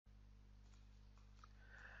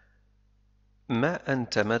ما أن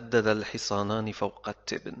تمدد الحصانان فوق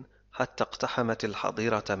التبن حتى اقتحمت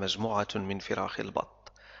الحظيرة مجموعة من فراخ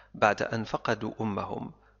البط بعد أن فقدوا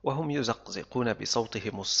أمهم، وهم يزقزقون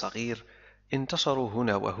بصوتهم الصغير. انتشروا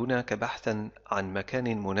هنا وهناك بحثا عن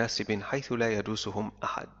مكان مناسب حيث لا يدوسهم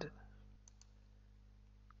أحد.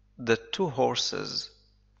 The two horses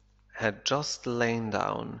had just lain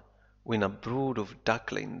down when a brood of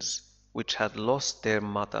ducklings, which had lost their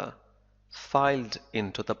mother, filed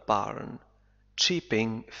into the barn,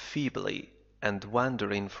 cheeping feebly and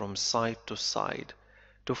wandering from side to side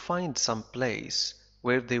to find some place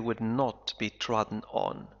where they would not be trodden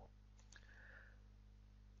on.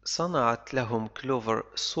 صنعت لهم كلوفر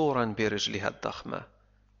سورا برجلها الضخمة،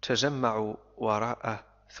 تجمعوا وراءه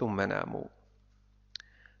ثم ناموا.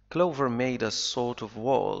 Clover made a sort of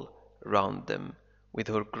wall round them with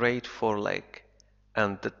her great foreleg,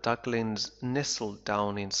 and the ducklings nestled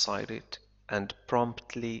down inside it and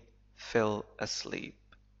promptly fell asleep.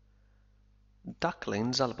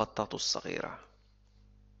 ducklings البطاط الصغيرة.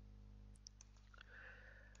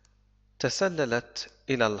 تسللت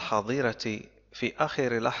إلى الحظيرة في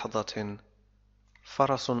آخر لحظة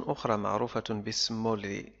فرس أخرى معروفة باسم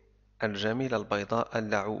مولي، الجميلة البيضاء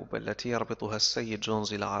اللعوب التي يربطها السيد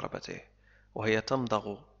جونز إلى عربته، وهي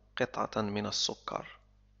تمضغ قطعة من السكر.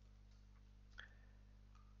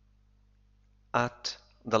 At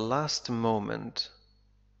the last moment,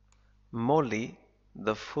 Molly,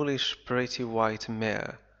 the foolish pretty white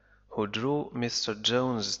mare who drew Mr.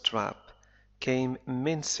 Jones's trap, came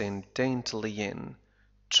mincing daintily in,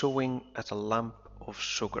 chewing at a lump of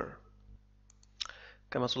sugar.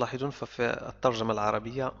 كما تلاحظون ففي الترجمة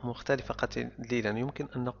العربية مختلفة قليلا، يمكن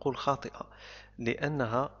أن نقول خاطئة،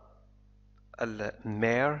 لأنها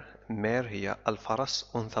المير هي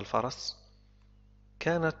الفرس، أنثى الفرس،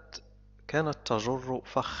 كانت تجر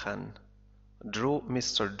فخا. drew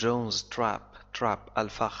Mr. Jones trap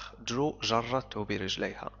الفخ. drew جرته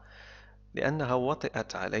برجليها لأنها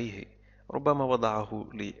وطئت عليه، ربما وضعه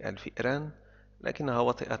للفئران لكنها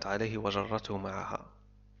وطئت عليه وجرته معها.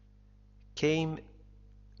 came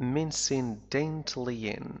mincing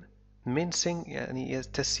daintily in. mincing يعني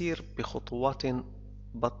تسير بخطوات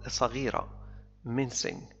صغيرة.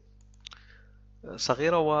 mincing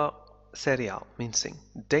صغيرة وسريعة. mincing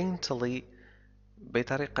daintily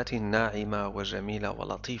بطريقة ناعمة وجميلة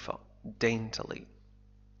ولطيفة. daintily.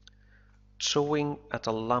 chewing at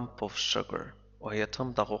a lump of sugar وهي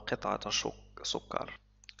تمضغ قطعة سكر.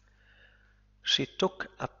 She took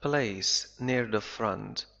a place near the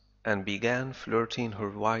front and began flirting her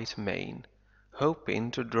white mane,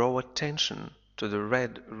 hoping to draw attention to the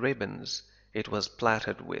red ribbons it was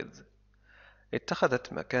plaited with.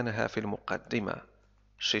 اتخذت مكانها في المقدمة.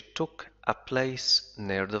 She took a place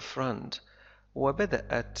near the front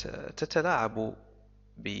وبدأت تتلاعب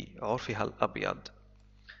بعرفها الأبيض.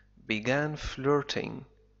 began flirting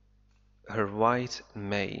her white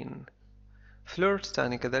mane. flirt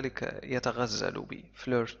تعني كذلك يتغزل ب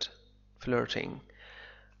flirting.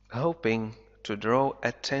 hoping to draw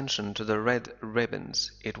attention to the red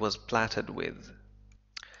ribbons it was plaited with.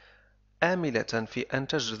 آملة في أن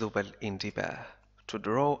تجذب الانتباه. to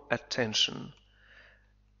draw attention.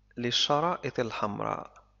 للشرائط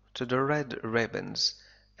الحمراء. to the red ribbons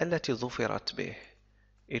التي ظفرت به.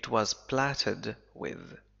 it was plaited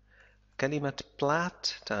with. كلمة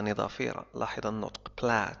plait تعني ضفيرة. لاحظ النطق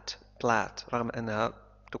plait رغم أنها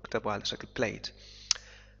تكتب على شكل plate.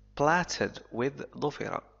 plaited with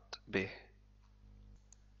ظفرت به.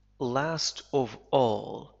 Last of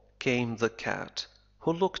all came the cat,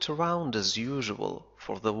 who looked around as usual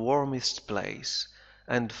for the warmest place,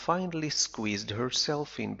 and finally squeezed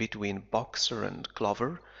herself in between Boxer and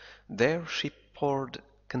Clover. There she purred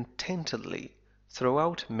contentedly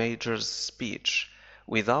throughout Major's speech,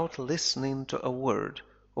 without listening to a word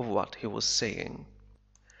of what he was saying.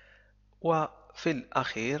 وفي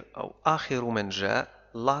الأخير أو آخر من جاء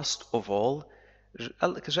last of all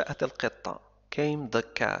جاءت القطة came the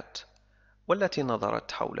cat والتي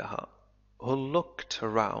نظرت حولها who looked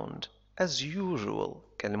around as usual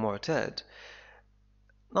كالمعتاد.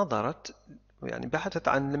 نظرت يعني بحثت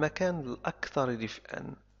عن المكان الأكثر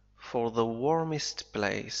دفئا for the warmest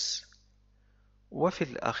place. وفي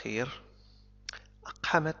الأخير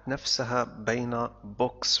أقحمت نفسها بين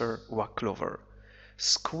بوكسر وكلوفر.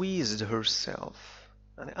 squeezed herself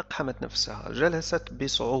يعني أقحمت نفسها. جلست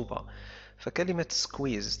بصعوبة. فكلمة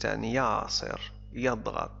squeeze تعني يعصر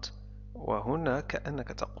يضغط، وهنا كأنك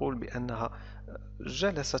تقول بأنها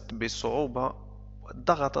جلست بصعوبة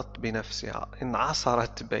ضغطت بنفسها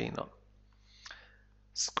انعصرت بين.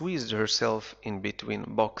 squeezed herself in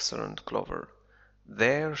between Boxer and Clover.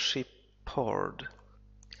 There she poured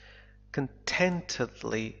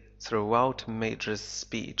contentedly throughout Major's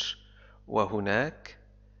speech. وهناك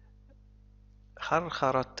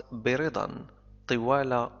خرخرت برضا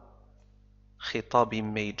طوال خطاب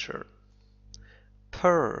ميجر.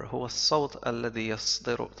 purr هو الصوت الذي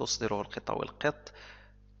تصدره القطة، والقط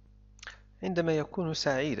عندما يكون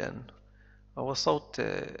سعيدا هو صوت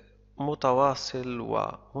متواصل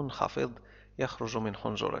ومنخفض يخرج من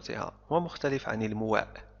حنجرتها، ومختلف عن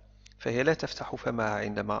المواء، فهي لا تفتح فمها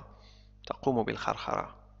عندما تقوم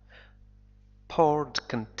بالخرخرة. purred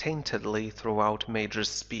contentedly throughout Major's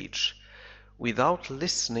speech without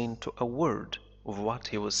listening to a word of what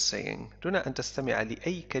he was saying، دون أن تستمع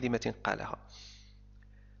لأي كلمة قالها.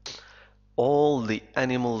 All the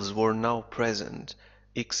animals were now present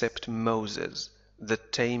except Moses, the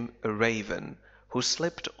tame raven, who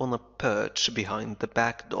slept on a perch behind the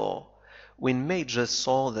back door. When Major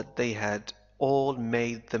saw that they had all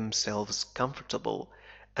made themselves comfortable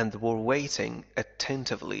and were waiting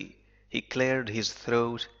attentively, he cleared his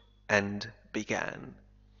throat and began.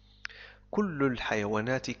 كل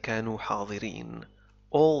الحيوانات كانوا حاضرين.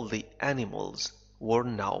 All the animals were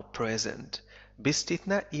now present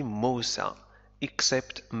باستثناء موسى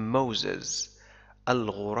except Moses.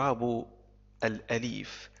 الغراب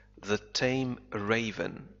الأليف the tame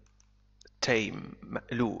raven tame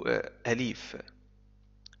أليف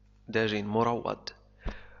داج مروض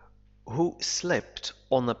who slept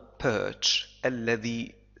on a perch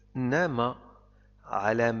الذي نام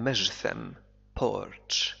على مجثم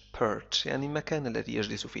perch يعني المكان الذي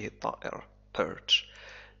يجلس فيه الطائر perch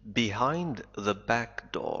behind the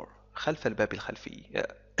back door خلف الباب الخلفي.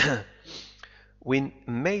 When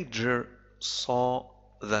Major saw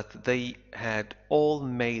that they had all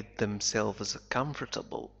made themselves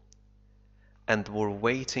comfortable and were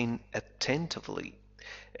waiting attentively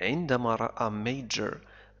عندما رأى Major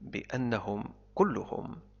بأنهم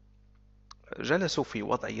كلهم جلسوا في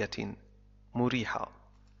وضعية مريحة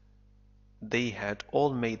they had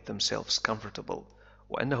all made themselves comfortable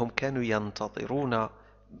وأنهم كانوا ينتظرون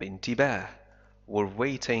بانتباه were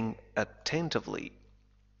waiting attentively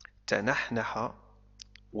تنحنح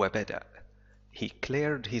وبدأ he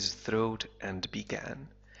cleared his throat and began.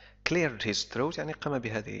 cleared his throat يعني قام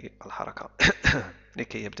بهذه الحركة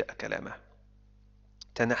لكي يبدأ كلامه.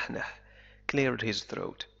 تنحنح cleared his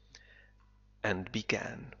throat and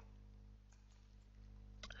began.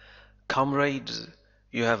 Comrades,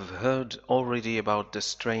 you have heard already about the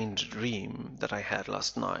strange dream that I had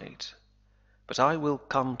last night, but I will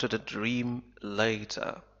come to the dream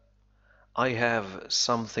later. I have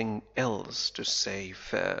something else to say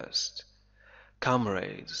first.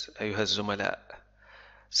 Comrades, أيها الزملاء،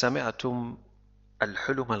 سمعتم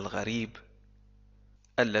الحلم الغريب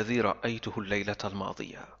الذي رأيته الليلة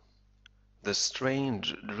الماضية. The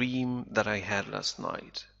strange dream that I had last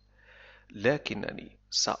night. لكنني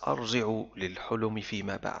سأرجع للحلم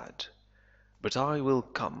فيما بعد. But I will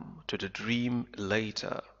come to the dream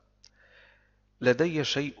later. لدي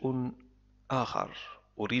شيء آخر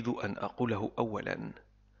أريد أن أقوله أولا.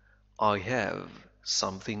 I have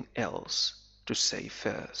something else to say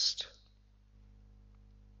first.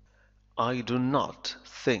 I do not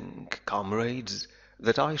think, comrades,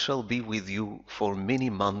 that I shall be with you for many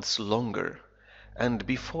months longer, and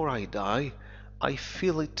before I die, I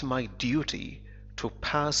feel it my duty to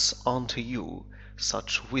pass on to you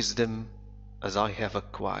such wisdom as I have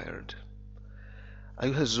acquired.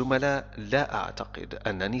 أيها الزملاء، لا أعتقد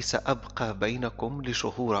أنني سأبقى بينكم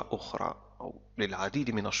لشهور أخرى أو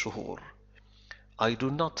للعديد من الشهور. I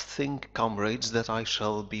do not think, comrades, that I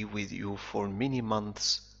shall be with you for many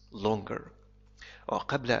months longer.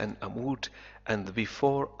 وقبل أن أموت and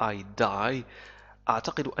before I die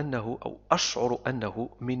أعتقد أنه أو أشعر أنه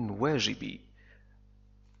من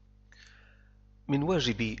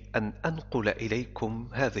واجبي أن أنقل إليكم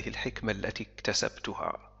هذه الحكمة التي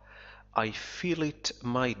اكتسبتها. I feel it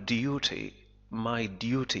my duty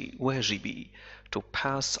واجبي to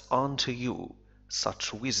pass on to you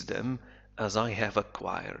such wisdom as I have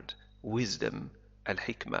acquired. Wisdom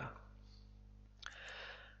الحكمة.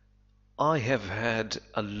 I have had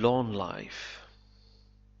a long life.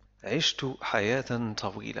 عشت حياة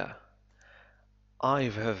طويلة. I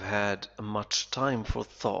have had much time for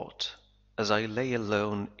thought as I lay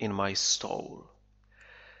alone in my stall.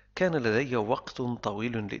 كان لدي وقت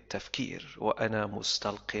طويل للتفكير وأنا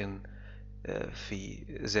مستلق في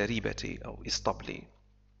زريبتي أو اسطبلي.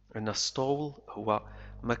 إن الستول هو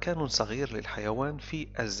مكان صغير للحيوان في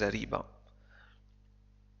الزريبة.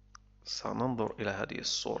 سننظر إلى هذه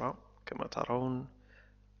الصورة. كما ترون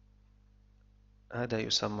هذا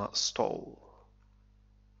يسمى stall.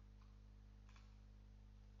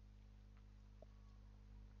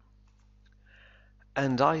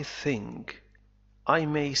 and I think I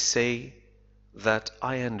may say that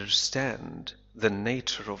I understand the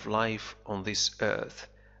nature of life on this earth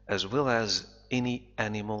as well as any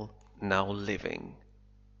animal now living.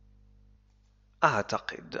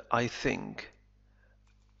 أعتقد I think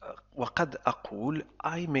وقد أقول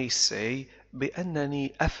I may say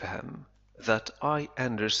بأنني أفهم that I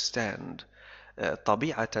understand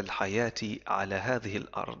طبيعة الحياة على هذه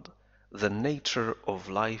الأرض, the nature of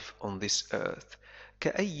life on this earth,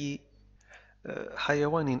 كأي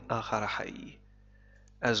حيوان آخر حي,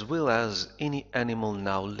 as well as any animal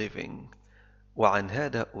now living. وعن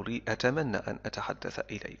هذا أتمنى أن أتحدث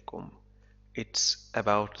إليكم. It's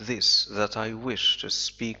about this that I wish to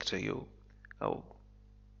speak to you. أو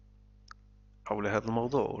حول هذا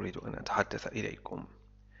الموضوع أريد أن أتحدث إليكم.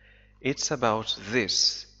 It's about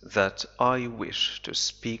this that I wish to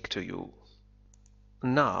speak to you.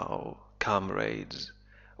 Now, comrades,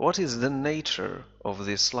 what is the nature of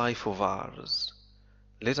this life of ours?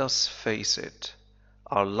 Let us face it.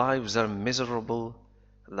 Our lives are miserable,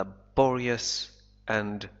 laborious,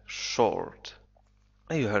 and short.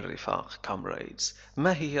 أيها الرفاق, comrades,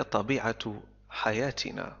 ما هي طبيعة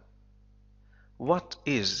حياتنا? What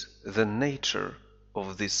is the nature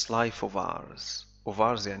of this life of ours? Of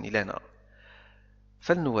ours يعني لنا.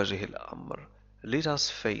 فلنواجه الأمر. Let us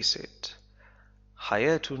face it.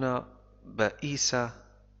 حياتنا بائسة,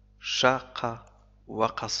 شاقة,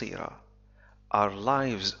 وقصيرة. Our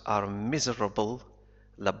lives are miserable,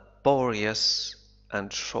 laborious,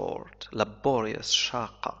 and short. Laborious,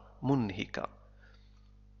 شاقة, منهكة.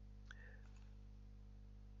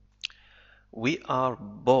 We are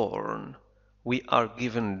born. We are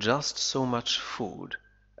given just so much food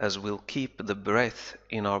as will keep the breath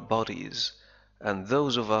in our bodies, and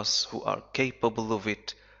those of us who are capable of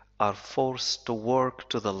it are forced to work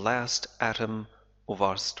to the last atom of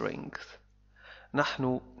our strength.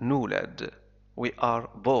 نحن نولد. We are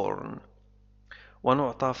born.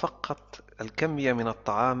 ونعطى فقط الكمية من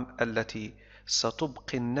الطعام التي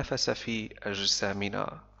ستبقي النفس في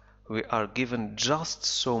أجسامنا. We are given just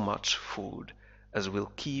so much food as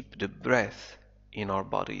will keep the breath in our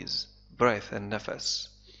bodies. Breath and نفس.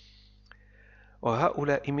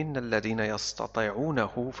 وهؤلاء منا الذين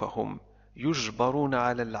يستطيعونه فهم يجبرون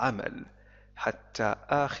على العمل حتى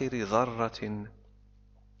آخر ذرة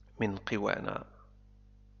من قوانا.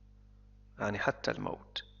 يعني حتى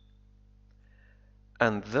الموت.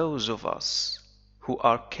 And those of us who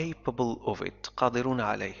are capable of it, قادرون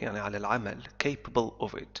عليه يعني على العمل, capable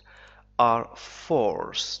of it, are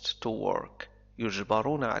forced to work.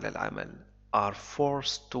 يجبرون على العمل, are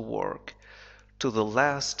forced to work to the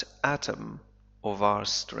last atom of our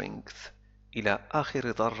strength, إلى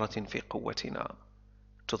آخر ذرة في قوتنا,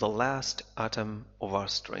 to the last atom of our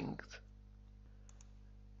strength.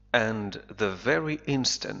 And the very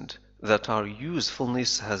instant that our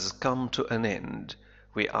usefulness has come to an end,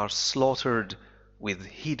 we are slaughtered with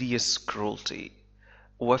hideous cruelty.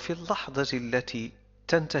 وفي اللحظة التي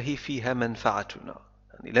تنتهي فيها منفعتنا،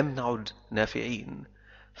 يعني لم نعد نافعين،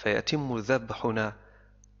 فيتم ذبحنا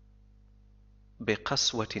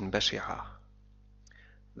بقسوة بشعة.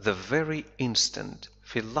 The very instant,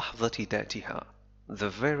 في اللحظة ذاتها, the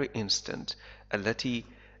very instant التي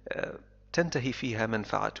تنتهي فيها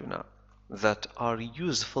منفعتنا, that our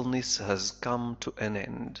usefulness has come to an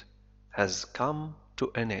end, has come to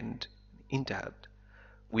an end, انتهت.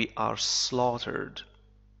 We are slaughtered,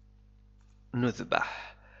 نذبح,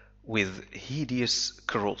 with hideous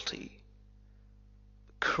cruelty.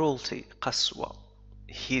 Cruelty, قسوة,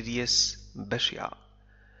 hideous, بشعة.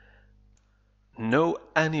 No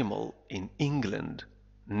animal in England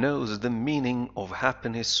knows the meaning of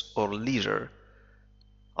happiness or leisure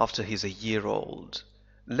after he's a year old.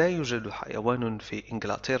 لا يوجد حيوان في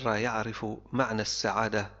إنجلترا يعرف معنى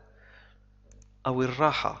السعادة أو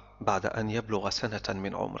الراحة بعد أن يبلغ سنة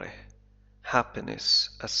من عمره. Happiness,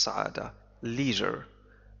 السعادة. Leisure,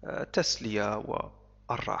 تسلية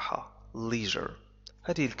والراحة. Leisure.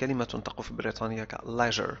 هذه الكلمة تنطق في بريطانيا ك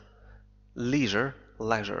leisure. Leisure,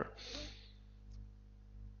 leisure.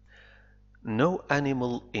 No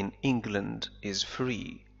animal in England is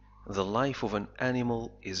free. The life of an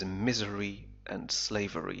animal is misery and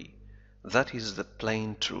slavery. That is the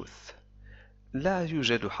plain truth. لا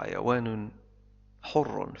يوجد حيوان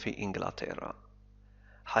حر في إنجلترا.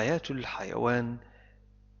 حياة الحيوان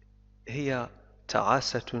هي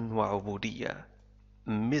تعاسة وعبودية.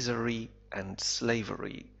 Misery and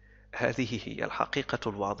slavery. هذه هي الحقيقة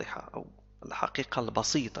الواضحة أو الحقيقة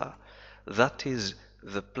البسيطة. That is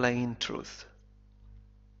the plain truth.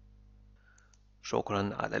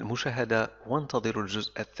 شكرا على المشاهدة، وانتظروا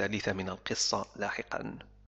الجزء الثالث من القصة لاحقا.